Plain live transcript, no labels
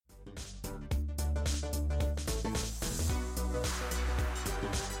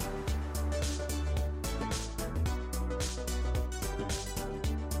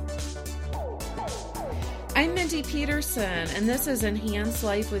I'm Mindy Peterson, and this is Enhance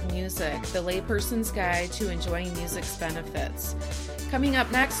Life with Music, the layperson's guide to enjoying music's benefits. Coming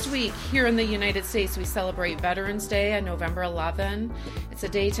up next week, here in the United States, we celebrate Veterans Day on November 11. It's a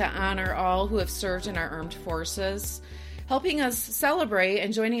day to honor all who have served in our armed forces. Helping us celebrate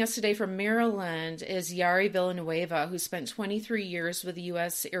and joining us today from Maryland is Yari Villanueva, who spent 23 years with the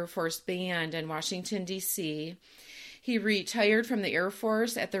U.S. Air Force Band in Washington, D.C. He retired from the Air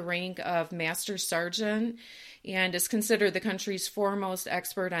Force at the rank of Master Sergeant and is considered the country's foremost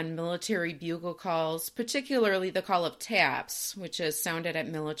expert on military bugle calls, particularly the call of taps, which is sounded at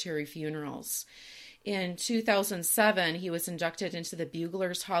military funerals. In 2007, he was inducted into the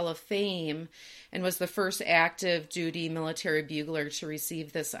Buglers Hall of Fame and was the first active duty military bugler to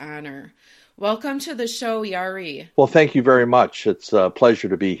receive this honor. Welcome to the show, Yari. Well, thank you very much. It's a pleasure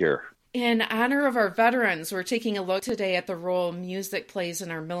to be here. In honor of our veterans, we're taking a look today at the role music plays in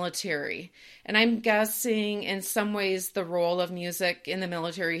our military. And I'm guessing in some ways the role of music in the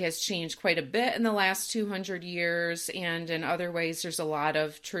military has changed quite a bit in the last 200 years, and in other ways there's a lot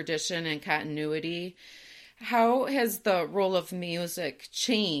of tradition and continuity. How has the role of music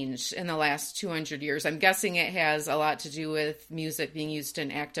changed in the last 200 years? I'm guessing it has a lot to do with music being used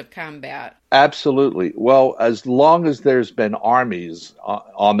in active combat. Absolutely. Well, as long as there's been armies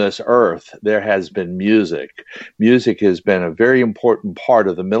on this earth, there has been music. Music has been a very important part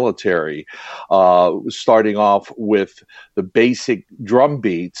of the military, starting off with the basic drum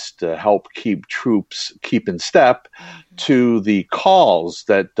beats to help keep troops keep in step, to the calls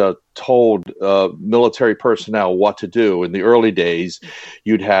that told military personnel what to do. In the early days,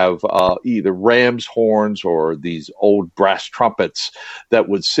 you'd have either ram's horns or these old brass trumpets that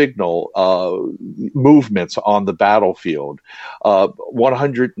would signal movements on the battlefield.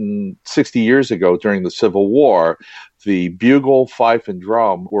 160 years ago, during the Civil War, the bugle, fife, and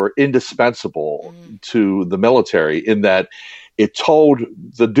drum were indispensable to the military in that it told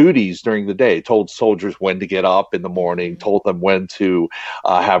the duties during the day. It told soldiers when to get up in the morning, told them when to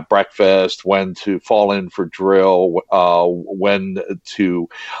have breakfast, when to fall in for drill, when to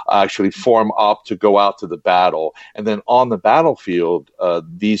actually form up to go out to the battle. And then on the battlefield,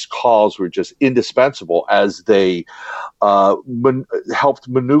 these calls were just indispensable as they helped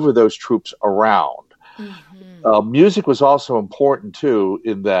maneuver those troops around. Music was also important, too,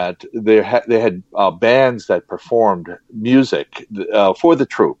 in that they had bands that performed music for the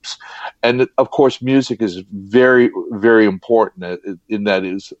troops. And, of course, music is very, very important in that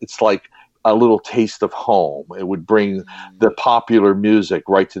it's like a little taste of home. It would bring the popular music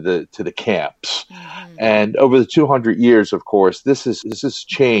right to the camps. And over the 200 years, of course, this has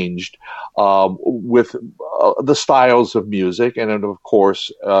changed with the styles of music. And, then, of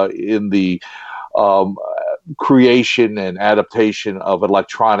course, in the creation and adaptation of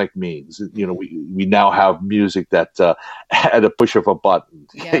electronic means. You know, we now have music that at a push of a button,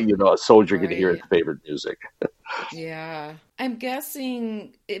 a soldier can hear his favorite music. Yeah. I'm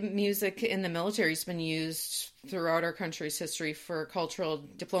guessing music in the military has been used throughout our country's history for cultural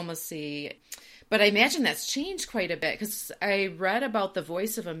diplomacy. But I imagine that's changed quite a bit because I read about the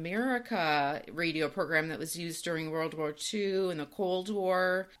Voice of America radio program that was used during World War II and the Cold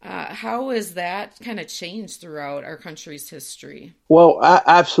War. How has that kind of changed throughout our country's history? Well,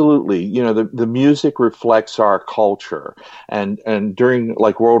 absolutely. You know, the music reflects our culture. And during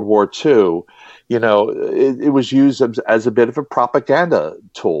like World War II, you know, it was used as a bit of a propaganda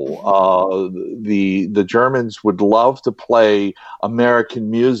tool. The Germans would love to play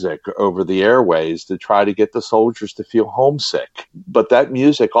American music over the airways to try to get the soldiers to feel homesick. But that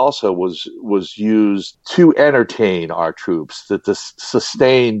music also was used to entertain our troops, that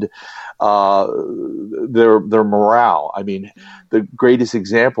sustained their morale. I mean, the greatest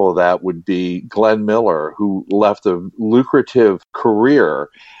example of that would be Glenn Miller, who left a lucrative career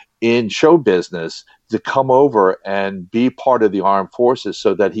in show business to come over and be part of the armed forces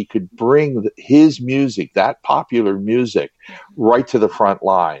so that he could bring his music, that popular music, right to the front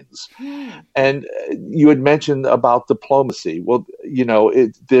lines. And you had mentioned about diplomacy. Well, you know,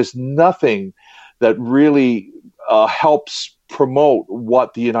 there's nothing that really helps promote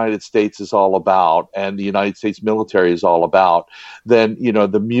what the United States is all about and the United States military is all about than, you know,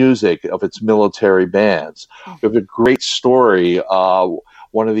 the music of its military bands. We have a great story.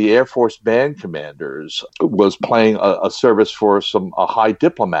 One of the Air Force band commanders was playing a service for some high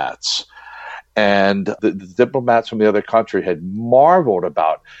diplomats. And the diplomats from the other country had marveled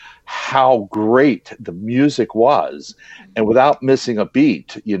about how great the music was. And without missing a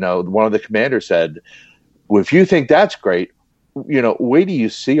beat, you know, one of the commanders said, well, if you think that's great, you know, wait till you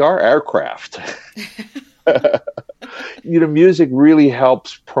see our aircraft. music really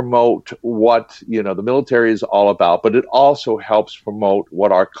helps promote what, the military is all about, but it also helps promote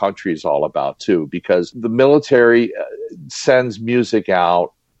what our country is all about too, because the military sends music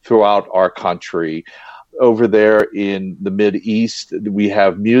out throughout our country. Over there in the Mideast, we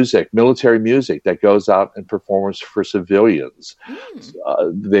have military music that goes out and performs for civilians.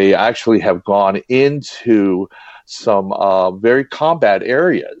 They actually have gone into some very combat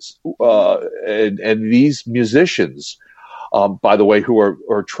areas. And these musicians, by the way, who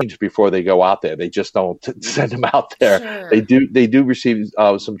are trained before they go out there. They just don't send them out there. Sure. They do receive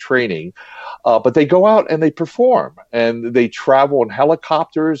some training, but they go out and they perform, and they travel in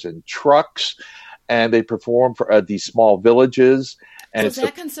helicopters and trucks, and they perform for these small villages. And so is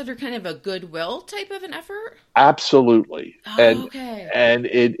that considered kind of a goodwill type of an effort? Absolutely. Oh, okay. And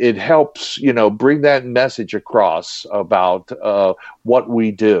it helps, bring that message across about what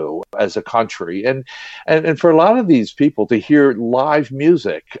we do as a country. And for a lot of these people to hear live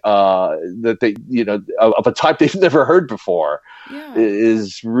music that they, of a type they've never heard before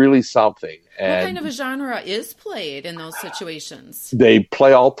is really something. What kind of a genre is played in those situations? They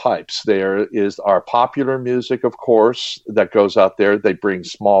play all types. There is our popular music, of course, that goes out there. They bring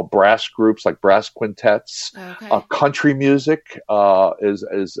small brass groups like brass quintets. Okay. Country music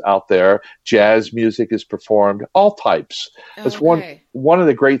is out there. Jazz music is performed. All types. It's one of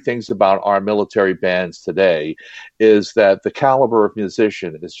the great things about our military bands today is that the caliber of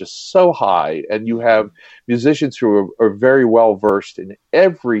musician is just so high, and you have musicians who are very well versed in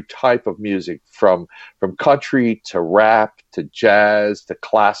every type of music, from country to rap to jazz to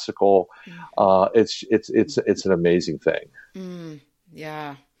classical. It's an amazing thing.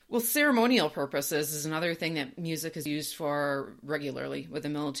 Yeah. Well, ceremonial purposes is another thing that music is used for regularly with the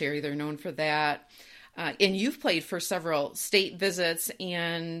military. They're known for that. And you've played for several state visits,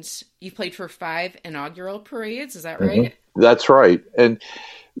 and you've played for 5 inaugural parades. Is that right? Mm-hmm. That's right. And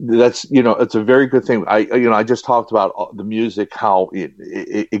that's, it's a very good thing. I just talked about the music, how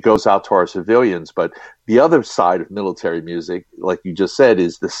it goes out to our civilians, but the other side of military music, like you just said,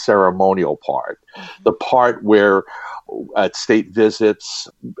 is the ceremonial part, the part where at state visits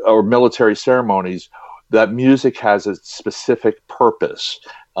or military ceremonies, that music has a specific purpose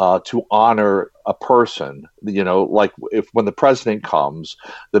to honor a person. Like when the president comes,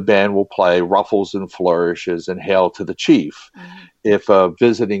 the band will play Ruffles and Flourishes and Hail to the Chief. If a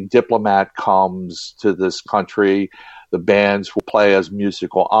visiting diplomat comes to this country, the bands will play as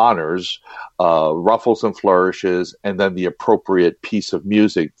musical honors, Ruffles and Flourishes, and then the appropriate piece of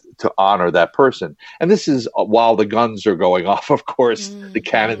music to honor that person. And this is while the guns are going off, of course, the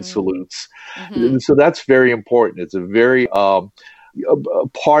cannon salutes. So that's very important. It's a very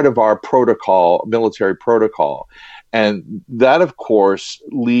part of our protocol, military protocol. And that, of course,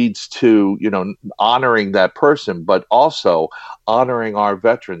 leads to, honoring that person, but also honoring our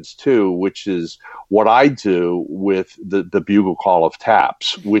veterans too, which is what I do with the Bugle Call of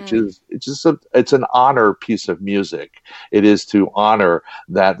Taps, which is, it's an honor piece of music. It is to honor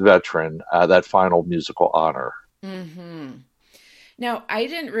that veteran, that final musical honor. Now, I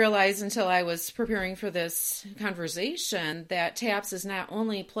didn't realize until I was preparing for this conversation that taps is not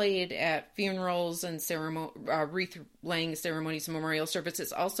only played at funerals and wreath-laying ceremonies and memorial services,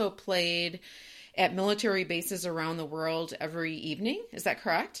 it's also played at military bases around the world every evening. Is that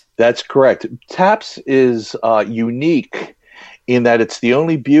correct? That's correct. Taps is unique in that it's the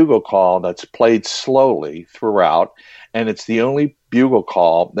only bugle call that's played slowly throughout, and it's the only bugle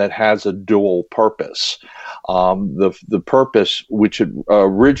call that has a dual purpose. The purpose, which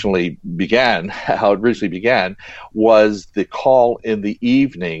originally began, was the call in the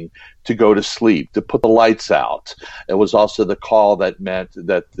evening to go to sleep, to put the lights out. It was also the call that meant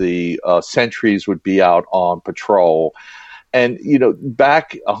that the sentries would be out on patrol. And,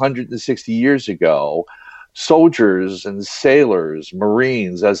 back 160 years ago, soldiers and sailors,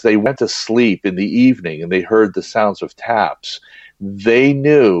 Marines, as they went to sleep in the evening and they heard the sounds of taps, they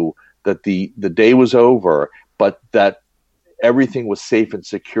knew that the day was over, but that everything was safe and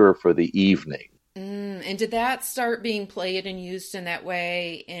secure for the evening. And did that start being played and used in that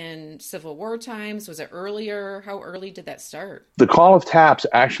way in Civil War times? Was it earlier? How early did that start? The Call of Taps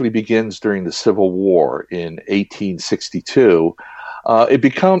actually begins during the Civil War in 1862.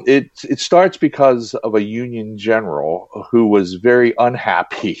 It starts because of a Union general who was very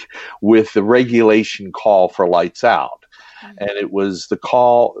unhappy with the regulation call for lights out. And it was the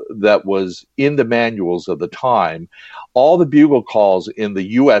call that was in the manuals of the time. All the bugle calls in the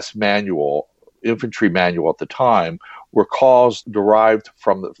U.S. manual, infantry manual at the time, were calls derived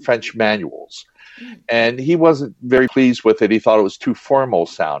from the French manuals. And he wasn't very pleased with it. He thought it was too formal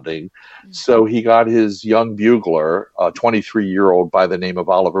sounding. So he got his young bugler, a 23-year-old by the name of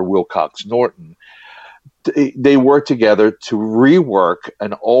Oliver Wilcox Norton. They worked together to rework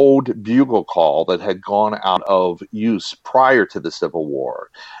an old bugle call that had gone out of use prior to the Civil War.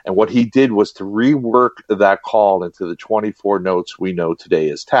 And what he did was to rework that call into the 24 notes we know today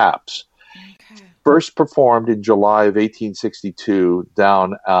as taps. Okay. First performed in July of 1862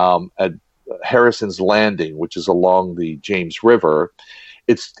 down at Harrison's Landing, which is along the James River.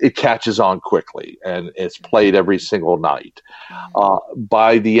 It catches on quickly, and it's played every single night.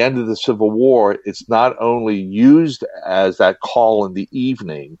 By the end of the Civil War, it's not only used as that call in the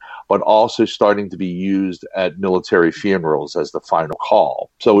evening, but also starting to be used at military funerals as the final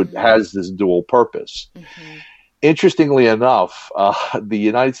call. So it has this dual purpose. Interestingly enough, the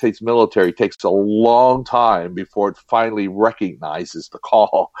United States military takes a long time before it finally recognizes the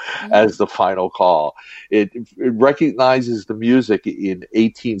call as the final call. It recognizes the music in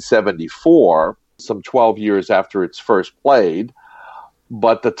 1874, some 12 years after it's first played,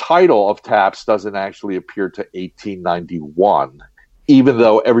 but the title of Taps doesn't actually appear to 1891, even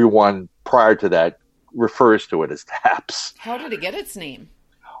though everyone prior to that refers to it as Taps. How did it get its name?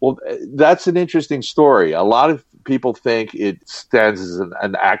 Well, that's an interesting story. A lot of people think it stands as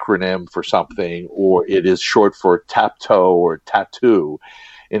an acronym for something, or it is short for tap-toe or tattoo.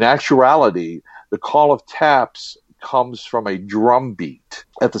 In actuality, the call of taps comes from a drum beat.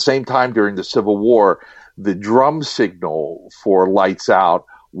 At the same time, during the Civil War, the drum signal for lights out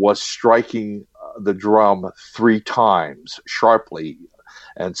was striking the drum 3 times sharply.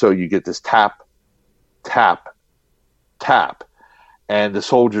 And so you get this tap, tap, tap. And the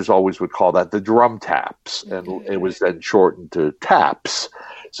soldiers always would call that the drum taps, and it was then shortened to taps.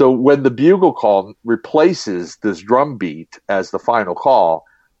 So when the bugle call replaces this drum beat as the final call,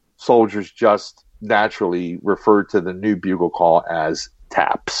 soldiers just naturally refer to the new bugle call as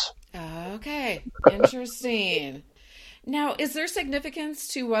taps. Okay, interesting. Now, is there significance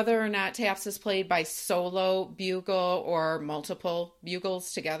to whether or not taps is played by solo bugle or multiple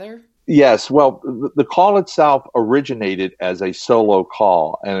bugles together? Yes, well, the call itself originated as a solo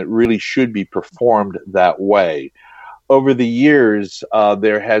call, and it really should be performed that way. Over the years,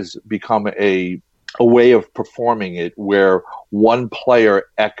 there has become a way of performing it where one player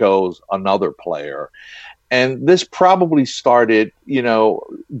echoes another player. And this probably started,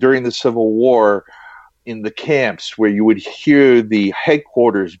 during the Civil War in the camps, where you would hear the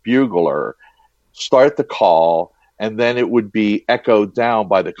headquarters bugler start the call, and then it would be echoed down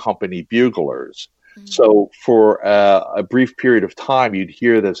by the company buglers. Mm-hmm. So for a brief period of time, you'd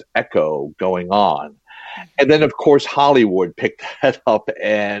hear this echo going on. And then, of course, Hollywood picked that up,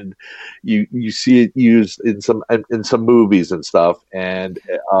 and you see it used in some movies and stuff. And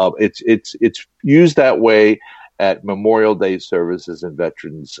it's used that way at Memorial Day services and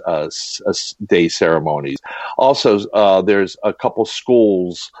Veterans Day ceremonies. Also, there's a couple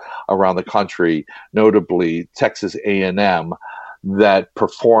schools around the country, notably Texas A&M, that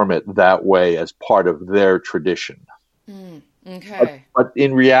perform it that way as part of their tradition. Okay. But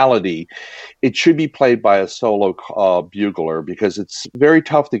in reality, it should be played by a solo bugler, because it's very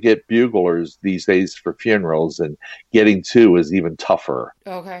tough to get buglers these days for funerals, and getting 2 is even tougher.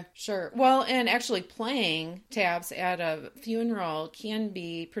 Okay, sure. Well, and actually playing taps at a funeral can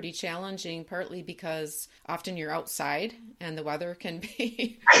be pretty challenging, partly because often you're outside and the weather can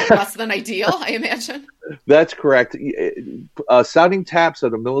be less than ideal, I imagine. That's correct. Sounding taps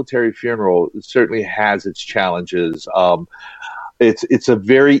at a military funeral certainly has its challenges. It's a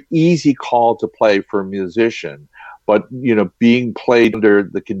very easy call to play for a musician, but being played under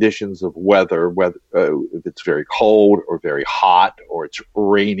the conditions of weather, whether if it's very cold or very hot or it's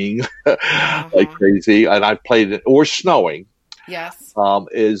raining like crazy, and I've played it, or snowing. Yes.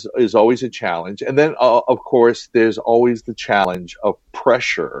 Is always a challenge. And then, of course, there's always the challenge of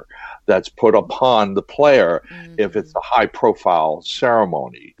pressure that's put upon the player if it's a high-profile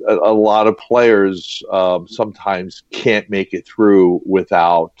ceremony. A lot of players sometimes can't make it through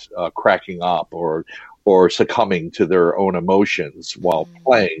without cracking up or succumbing to their own emotions while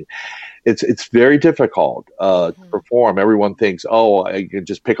playing. It's very difficult to perform. Everyone thinks, I can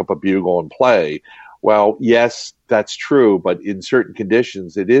just pick up a bugle and play. Well, yes, that's true, but in certain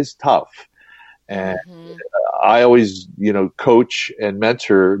conditions, it is tough. And I always, coach and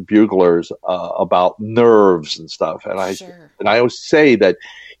mentor buglers about nerves and stuff. And I always say that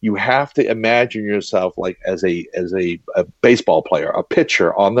you have to imagine yourself like as a baseball player, a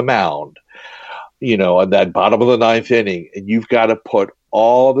pitcher on the mound, at that bottom of the 9th inning, and you've got to put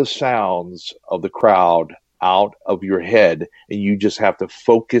all the sounds of the crowd out of your head, and you just have to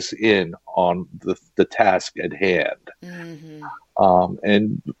focus in on the task at hand. Mm-hmm.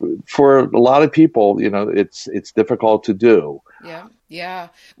 And for a lot of people, it's difficult to do. Yeah. Yeah.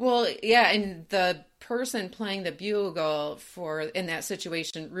 Well, yeah. And the person playing the bugle in that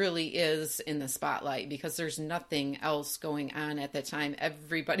situation really is in the spotlight because there's nothing else going on at the time.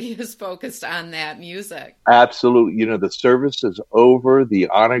 Everybody is focused on that music. Absolutely. The service is over. The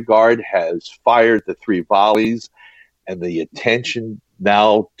honor guard has fired the 3 volleys, and the attention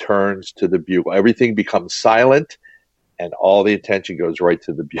now turns to the bugle. Everything becomes silent, and all the attention goes right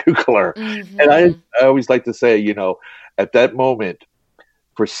to the bugler. Mm-hmm. And I always like to say, at that moment,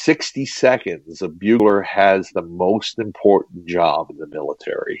 for 60 seconds, a bugler has the most important job in the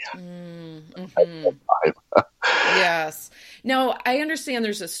military. Mm-hmm. Yes. Now, I understand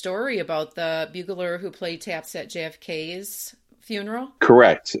there's a story about the bugler who played taps at JFK's funeral.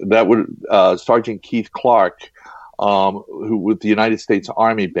 Correct. That would Sergeant Keith Clark, who with the United States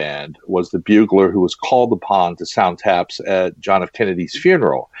Army Band, was the bugler who was called upon to sound taps at John F. Kennedy's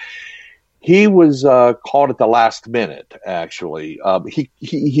funeral. He was called at the last minute, actually.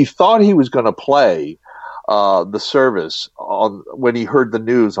 He thought he was going to play the service when he heard the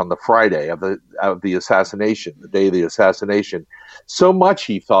news on the Friday of the assassination, the day of the assassination. So much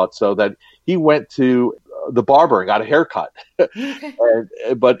he thought so that he went to the barber and got a haircut.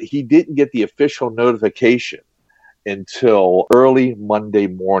 But he didn't get the official notification until early Monday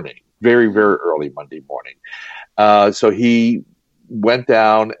morning, very, very early Monday morning. So he went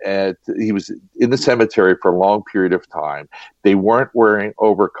down he was in the cemetery for a long period of time. They weren't wearing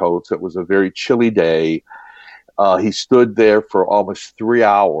overcoats. It was a very chilly day. He stood there for almost 3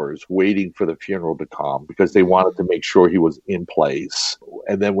 hours waiting for the funeral to come because they wanted to make sure he was in place.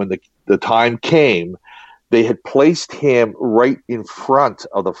 And then when the time came, they had placed him right in front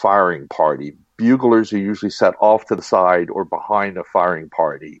of the firing party. Buglers are usually set off to the side or behind a firing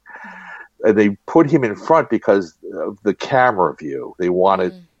party. And they put him in front because of the camera view. They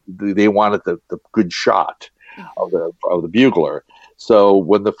wanted the good shot of the bugler. So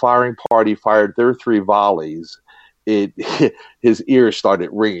when the firing party fired their 3 volleys, his ears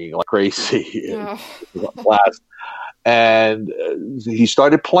started ringing like crazy. And he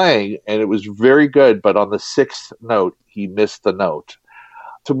started playing, and it was very good. But on the 6th note, he missed the note.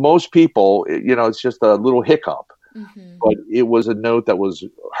 To most people, it's just a little hiccup. Mm-hmm. But it was a note that was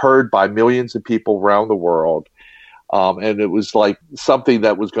heard by millions of people around the world. And it was like something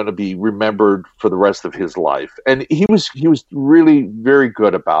that was going to be remembered for the rest of his life. And he was really very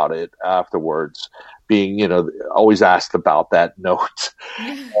good about it afterwards, being, always asked about that note.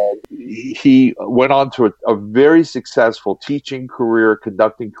 He went on to a very successful teaching career,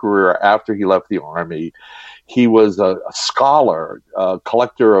 conducting career after he left the Army. He was a scholar, a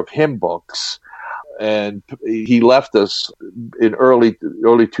collector of hymn books. And he left us in early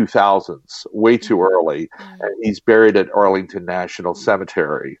 2000s, way too early. And he's buried at Arlington National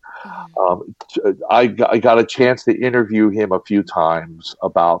Cemetery. I got a chance to interview him a few times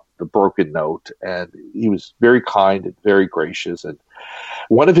about the broken note, and he was very kind and very gracious. And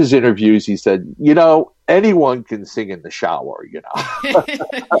one of his interviews, he said, anyone can sing in the shower,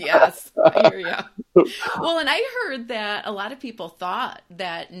 Yes, I hear you. Well, and I heard that a lot of people thought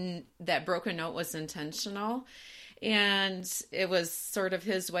that broken note was intentional, and it was sort of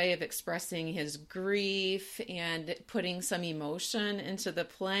his way of expressing his grief and putting some emotion into the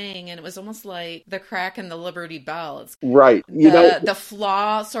playing. And it was almost like the crack in the Liberty Bell. It's right. The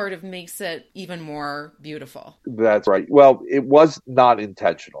flaw sort of makes it even more beautiful. That's right. Well, it was not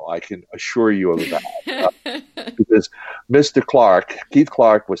intentional. I can assure you of that. Because Mr. Clark, Keith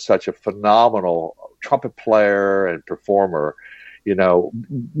Clark, was such a phenomenal trumpet player and performer.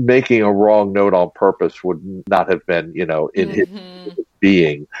 Making a wrong note on purpose would not have been, in his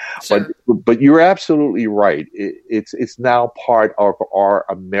being. Sure. But you're absolutely right. It's now part of our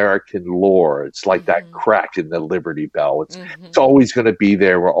American lore. It's like that crack in the Liberty Bell. It's always going to be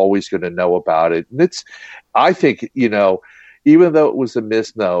there. We're always going to know about it. And I think, even though it was a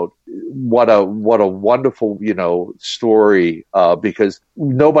missed note, what a wonderful, story, because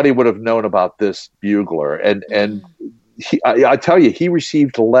nobody would have known about this bugler. And I tell you, he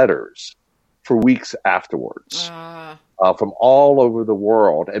received letters for weeks afterwards from all over the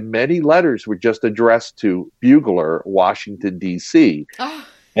world. And many letters were just addressed to Bugler, Washington, D.C.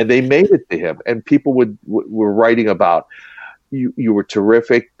 And they made it to him. And people were writing about, you were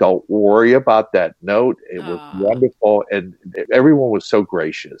terrific. Don't worry about that note. It was wonderful. And everyone was so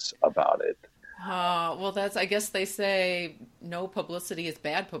gracious about it. Well, I guess they say no publicity is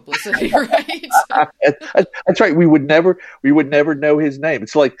bad publicity, right? That's right. We would never know his name.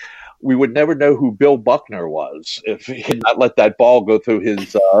 It's like we would never know who Bill Buckner was if he had not let that ball go through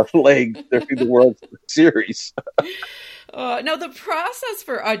his leg during the World Series. Now, the process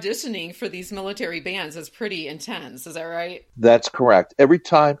for auditioning for these military bands is pretty intense. Is that right? That's correct. Every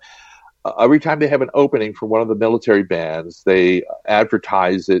time they have an opening for one of the military bands, they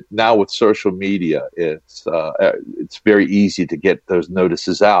advertise it. Now with social media, it's very easy to get those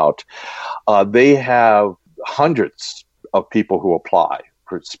notices out. They have hundreds of people who apply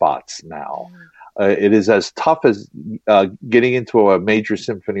for spots now. It is as tough as getting into a major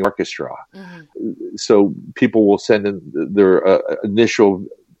symphony orchestra. So people will send in their initial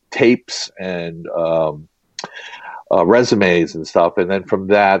tapes and resumes and stuff, and then from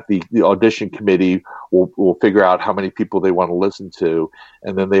that, the audition committee will figure out how many people they want to listen to,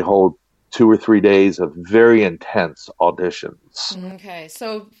 and then they hold 2 or 3 days of very intense auditions. Okay,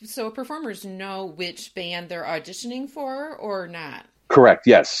 so performers know which band they're auditioning for, or not? Correct.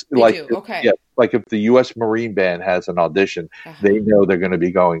 Yes. They do. Okay. Yeah, like if the U.S. Marine Band has an audition, they know they're going to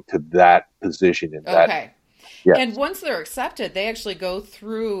be going to that position in that. Okay. Yes. And once they're accepted, they actually go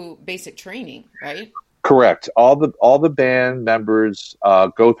through basic training, right? Correct. All the band members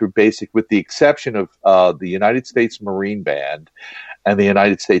go through basic, with the exception of the United States Marine Band and the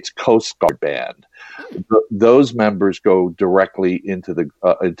United States Coast Guard Band. Those members go directly into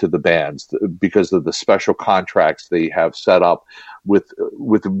the bands because of the special contracts they have set up with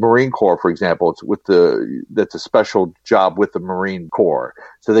the Marine Corps, for example. That's a special job with the Marine Corps,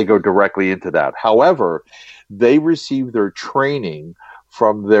 so they go directly into that. However, they receive their training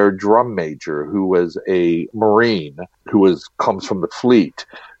from their drum major, who was a Marine, comes from the fleet.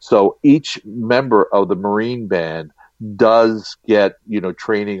 So each member of the Marine Band does get,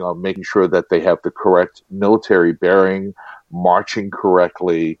 training on making sure that they have the correct military bearing, marching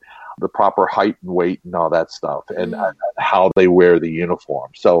correctly, the proper height and weight and all that stuff, and how they wear the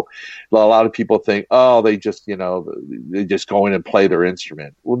uniform. So a lot of people think, they just go in and play their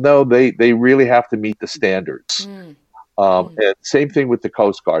instrument. Well, no, they really have to meet the standards. And same thing with the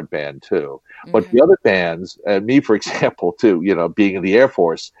Coast Guard Band too. But the other bands, and me, for example, too, being in the Air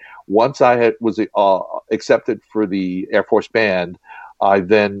Force, once I was accepted for the Air Force Band, I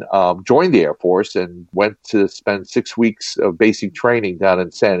then joined the Air Force and went to spend 6 weeks of basic training down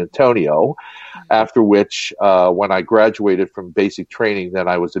in San Antonio, after which, when I graduated from basic training, then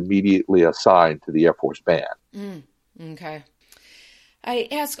I was immediately assigned to the Air Force Band. Okay. I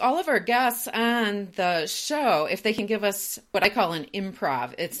ask all of our guests on the show if they can give us what I call an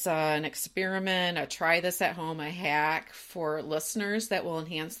improv. It's an experiment, a try this at home, a hack for listeners that will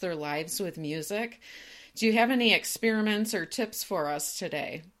enhance their lives with music. Do you have any experiments or tips for us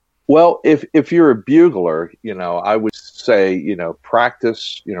today? Well, if you're a bugler, I would say,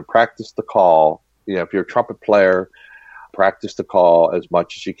 practice the call. If you're a trumpet player, practice the call as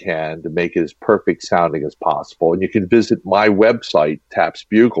much as you can to make it as perfect sounding as possible. And you can visit my website, Taps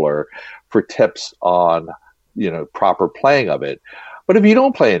Bugler, for tips on, proper playing of it. But if you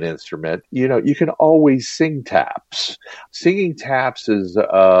don't play an instrument, you can always sing taps. Singing taps is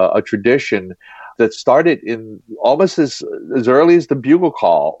a tradition that started in almost as early as the bugle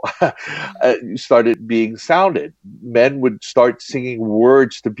call started being sounded. Men would start singing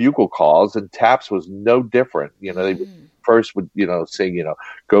words to bugle calls, and taps was no different. They would first sing,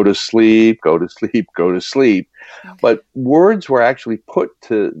 go to sleep, go to sleep, go to sleep. Okay. But words were actually put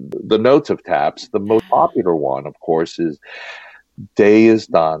to the notes of taps. The most popular one, of course, is day is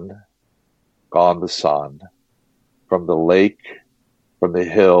done, gone the sun, from the lake, from the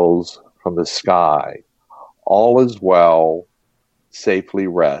hills, from the sky, all is well, safely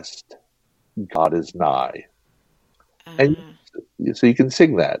rest, God is nigh. And so you can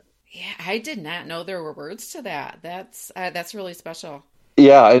sing that. Yeah, I did not know there were words to that. That's really special.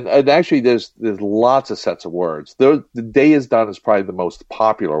 Yeah, and actually there's lots of sets of words. The day is done is probably the most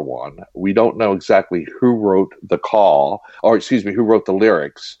popular one. We don't know exactly who wrote the call, or who wrote the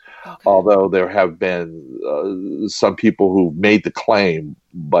lyrics, although there have been some people who made the claim,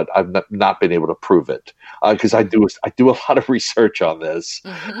 but I've not been able to prove it because I do a lot of research on this.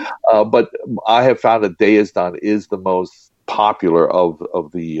 But I have found that day is done is the most popular of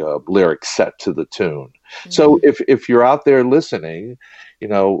the lyrics set to the tune. So if you're out there listening,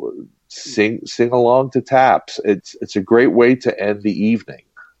 sing along to taps. It's a great way to end the evening.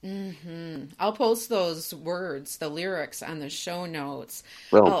 I'll post those words, the lyrics, on the show notes.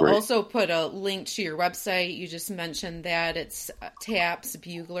 Well, I'll great. also put a link to your website. You just mentioned that it's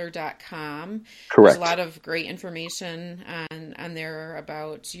tapsbugler.com. Correct. There's a lot of great information on there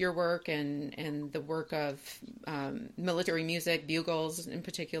about your work and the work of military music, bugles in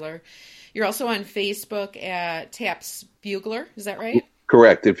particular. You're also on Facebook at Taps Bugler. Is that right?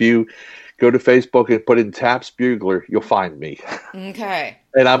 Correct. If you go to Facebook and put in Taps Bugler, you'll find me. Okay.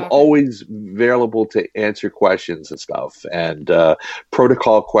 And I'm always available to answer questions and stuff, and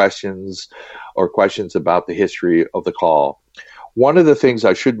protocol questions or questions about the history of the call. One of the things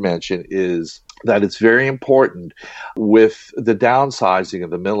I should mention is that it's very important with the downsizing of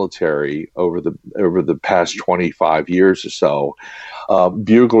the military over the past 25 years or so.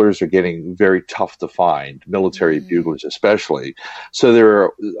 Buglers are getting very tough to find, military buglers especially. So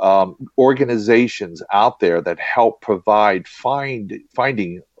there are organizations out there that help provide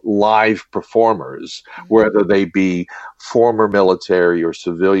finding live performers, whether they be former military or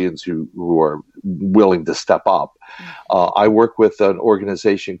civilians who are willing to step up. I work with an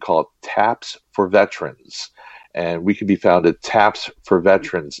organization called Taps for Veterans, and we can be found at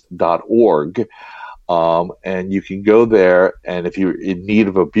tapsforveterans.org. And you can go there, and if you're in need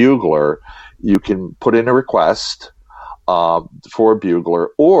of a bugler, you can put in a request for a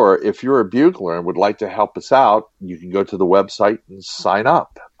bugler. Or if you're a bugler and would like to help us out, you can go to the website and sign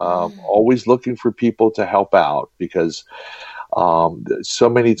up. Always looking for people to help out, because so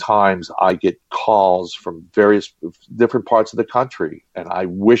many times I get calls from various different parts of the country, and I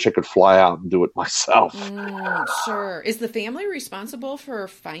wish I could fly out and do it myself. Sure. Is the family responsible for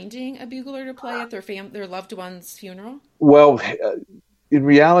finding a bugler to play at their loved one's funeral? Well, in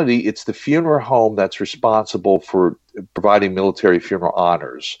reality, it's the funeral home that's responsible for providing military funeral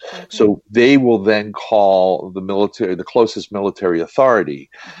honors. Okay. So they will then call the closest military authority.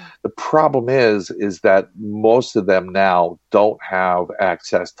 The problem is that most of them now don't have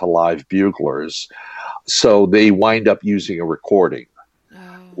access to live buglers. So they wind up using a recording,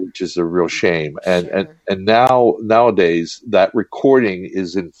 which is a real shame. And nowadays that recording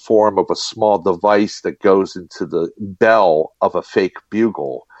is in form of a small device that goes into the bell of a fake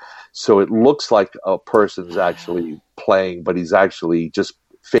bugle. So it looks like a person's actually playing, but he's actually just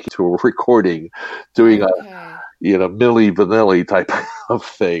fake to a recording, doing a Milli Vanilli type of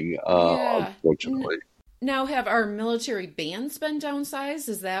thing, unfortunately. Now, have our military bands been downsized?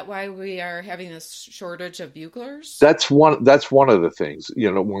 Is that why we are having this shortage of buglers? That's one of the things,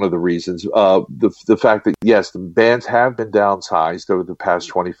 one of the reasons. The fact that, yes, the bands have been downsized over the past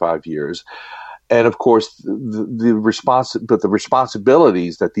 25 years. And of course, the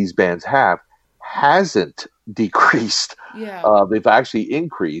responsibilities that these bands have hasn't decreased. Yeah. They've actually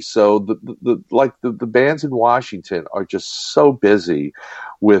increased. So the bands in Washington are just so busy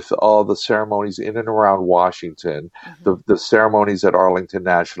with all the ceremonies in and around Washington, the ceremonies at Arlington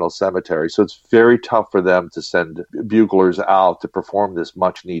National Cemetery. So it's very tough for them to send buglers out to perform this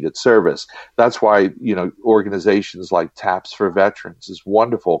much needed service. That's why, organizations like Taps for Veterans is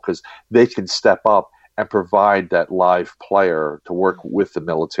wonderful, because they can step up and provide that live player to work with the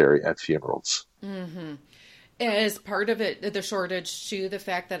military at funerals. Mm-hmm. Is part of it the shortage too, the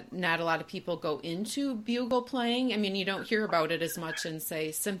fact that not a lot of people go into bugle playing? I mean, you don't hear about it as much in,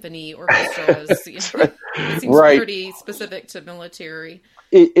 say, symphony orchestras. Right. It seems pretty specific to military.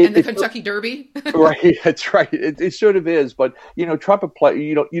 And the Kentucky Derby. Right, that's right. It sort of is, but trumpet play.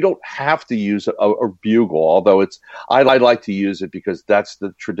 You don't have to use a bugle, although I like to use it because that's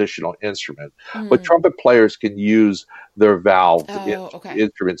the traditional instrument. But trumpet players can use their valved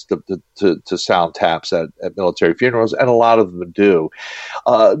instruments to sound taps at military funerals, and a lot of them do.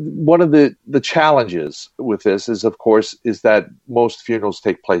 One of the challenges with this is that most funerals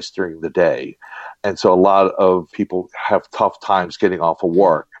take place during the day. And so a lot of people have tough times getting off of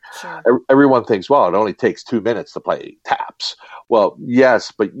work. Sure. Everyone thinks, well, it only takes 2 minutes to play taps. Well,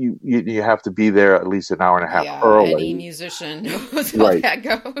 yes, but you have to be there at least an hour and a half early. Any musician knows how that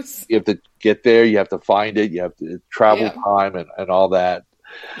goes. You have to get there. You have to find it. You have to travel time and all that.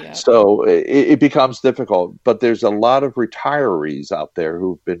 Yeah. So it becomes difficult, but there's a lot of retirees out there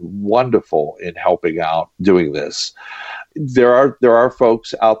who've been wonderful in helping out doing this. There are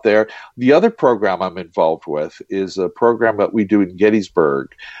folks out there. The other program I'm involved with is a program that we do in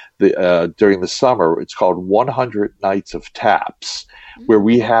Gettysburg during the summer. It's called 100 Nights of Taps, where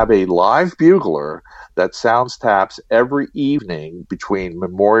we have a live bugler that sounds taps every evening between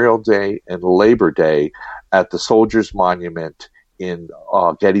Memorial Day and Labor Day at the Soldiers Monument in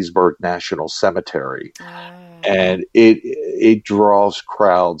Gettysburg National Cemetery. And it draws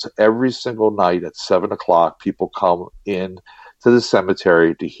crowds every single night at 7:00. People come in to the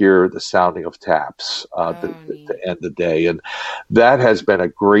cemetery to hear the sounding of taps to end the day. And that has been a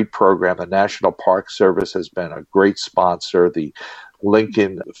great program. The National Park Service has been a great sponsor. The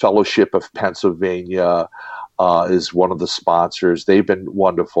Lincoln Fellowship of Pennsylvania, is one of the sponsors. They've been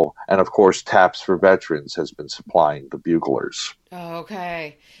wonderful. And of course, Taps for Veterans has been supplying the buglers.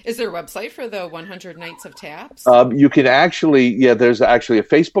 Okay. Is there a website for the 100 Nights of Taps? You can actually, there's actually a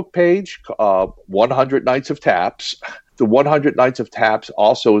Facebook page, 100 Nights of Taps. The 100 Nights of Taps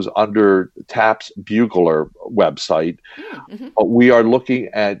also is under Taps Bugler website. Mm-hmm. We are looking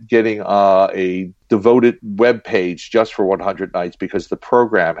at getting a devoted web page just for 100 Nights because the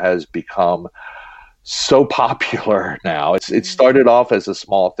program has become so popular now. It started off as a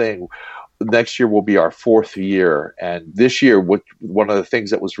small thing. Next year will be our 4th year. And this year, one of the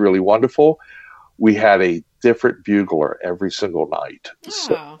things that was really wonderful, we had a different bugler every single night. Oh.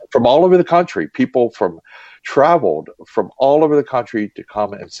 So, from all over the country, people traveled from all over the country to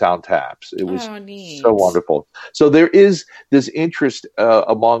come and sound taps. It was so wonderful. So there is this interest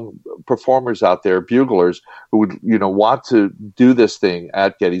among performers out there, buglers, who would want to do this thing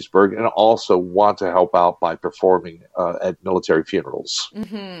at Gettysburg and also want to help out by performing at military funerals.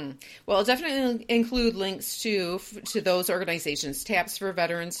 Mm-hmm. Well, I'll definitely include links to those organizations,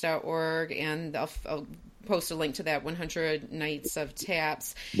 tapsforveterans.org, and I'll post a link to that 100 Nights of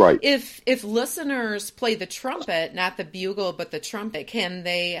Taps. Right. If listeners play the trumpet, not the bugle, but the trumpet, can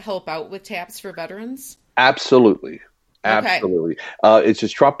they help out with Taps for Veterans? Absolutely. Absolutely. Okay. It's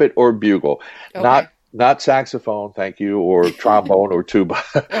just trumpet or bugle. Okay. Not saxophone, thank you, or trombone or tuba.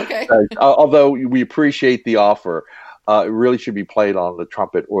 Okay. Although we appreciate the offer, it really should be played on the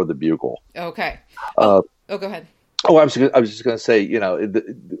trumpet or the bugle. Okay. Go ahead. Oh, I was just going to say,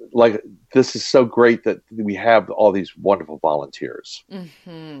 this is so great that we have all these wonderful volunteers.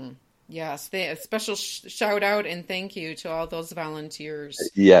 Mm-hmm. Yes, a special shout out and thank you to all those volunteers.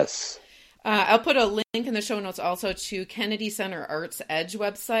 Yes. I'll put a link in the show notes also to Kennedy Center Arts Edge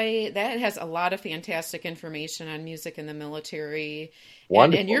website. That has a lot of fantastic information on music in the military.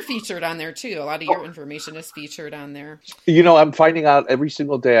 And you're featured on there too. A lot of your information is featured on there. I'm finding out every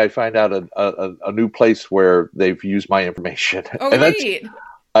single day. I find out a new place where they've used my information. Oh, great.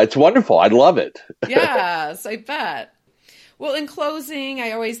 It's wonderful. I love it. Yes, I bet. Well, in closing,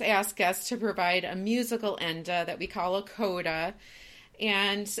 I always ask guests to provide a musical enda that we call a coda.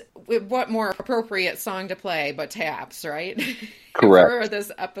 And what more appropriate song to play but taps, right? Correct. For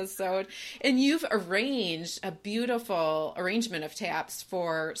this episode. And you've arranged a beautiful arrangement of taps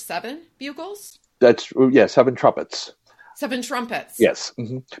for 7 bugles? 7 trumpets. 7 trumpets. Yes,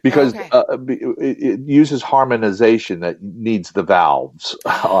 mm-hmm. Because it uses harmonization that needs the valves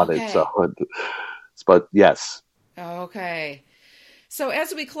on it. So, but yes. Okay. So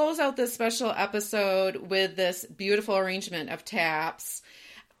as we close out this special episode with this beautiful arrangement of taps,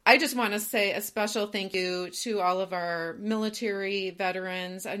 I just want to say a special thank you to all of our military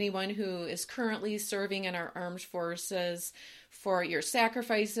veterans, anyone who is currently serving in our armed forces, for your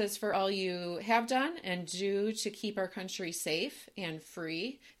sacrifices, for all you have done and do to keep our country safe and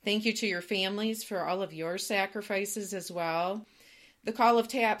free. Thank you to your families for all of your sacrifices as well. The Call of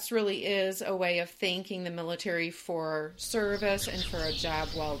Taps really is a way of thanking the military for service and for a job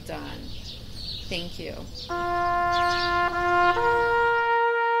well done. Thank you.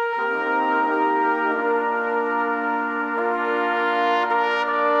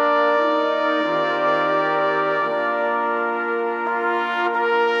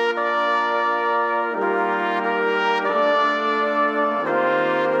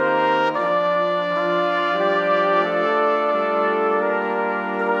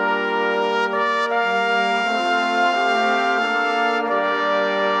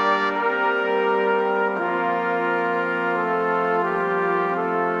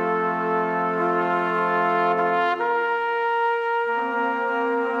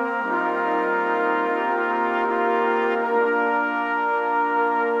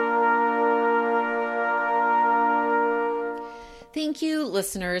 Thank you,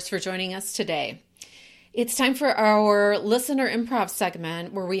 listeners, for joining us today. It's time for our listener improv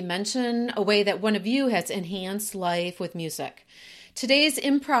segment where we mention a way that one of you has enhanced life with music. Today's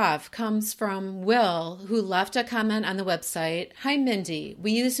improv comes from Will, who left a comment on the website. Hi, Mindy.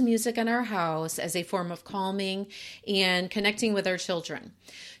 We use music in our house as a form of calming and connecting with our children.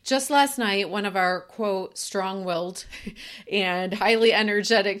 Just last night, one of our, quote, strong-willed and highly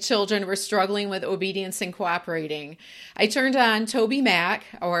energetic children were struggling with obedience and cooperating. I turned on Toby Mac,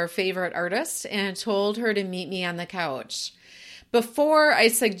 our favorite artist, and told her to meet me on the couch. Before I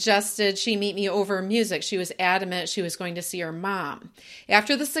suggested she meet me over music, she was adamant she was going to see her mom.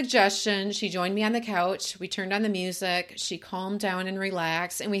 After the suggestion, she joined me on the couch. We turned on the music. She calmed down and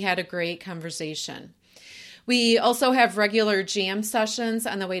relaxed, and we had a great conversation. We also have regular jam sessions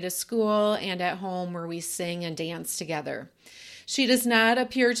on the way to school and at home where we sing and dance together. She does not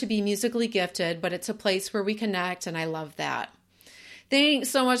appear to be musically gifted, but it's a place where we connect, and I love that. Thanks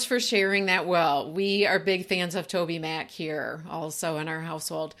so much for sharing that, Will. We are big fans of TobyMac here also in our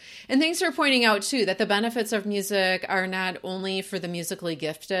household. And thanks for pointing out, too, that the benefits of music are not only for the musically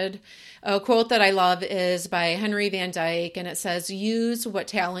gifted. A quote that I love is by Henry Van Dyke, and it says, "Use what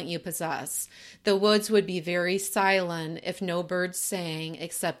talent you possess. The woods would be very silent if no birds sang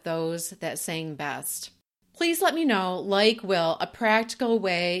except those that sang best." Please let me know, like Will, a practical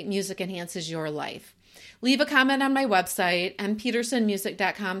way music enhances your life. Leave a comment on my website,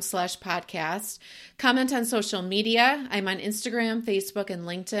 mpetersonmusic.com/podcast. Comment on social media. I'm on Instagram, Facebook, and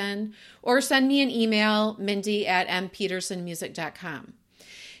LinkedIn. Or send me an email, mindy@mpetersonmusic.com.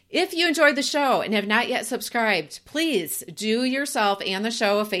 If you enjoyed the show and have not yet subscribed, please do yourself and the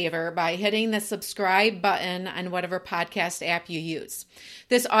show a favor by hitting the subscribe button on whatever podcast app you use.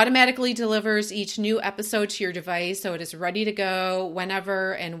 This automatically delivers each new episode to your device, so it is ready to go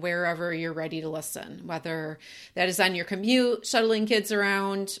whenever and wherever you're ready to listen, whether that is on your commute, shuttling kids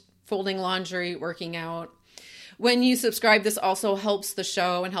around, folding laundry, working out. When you subscribe, this also helps the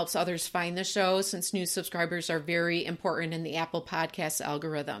show and helps others find the show, since new subscribers are very important in the Apple Podcast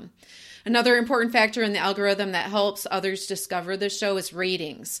algorithm. Another important factor in the algorithm that helps others discover the show is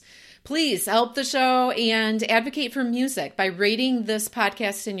ratings. Please help the show and advocate for music by rating this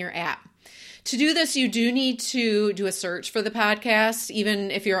podcast in your app. To do this, you do need to do a search for the podcast, even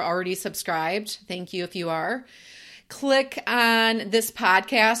if you're already subscribed. Thank you if you are. Click on this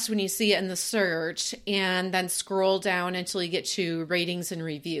podcast when you see it in the search, and then scroll down until you get to ratings and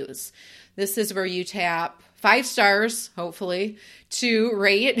reviews. This is where you tap 5 stars, hopefully, to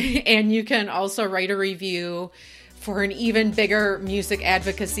rate, and you can also write a review for an even bigger music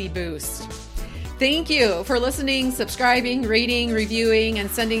advocacy boost. Thank you for listening, subscribing, rating, reviewing, and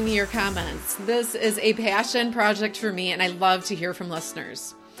sending me your comments. This is a passion project for me, and I love to hear from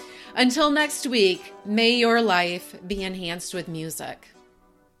listeners. Until next week, may your life be enhanced with music.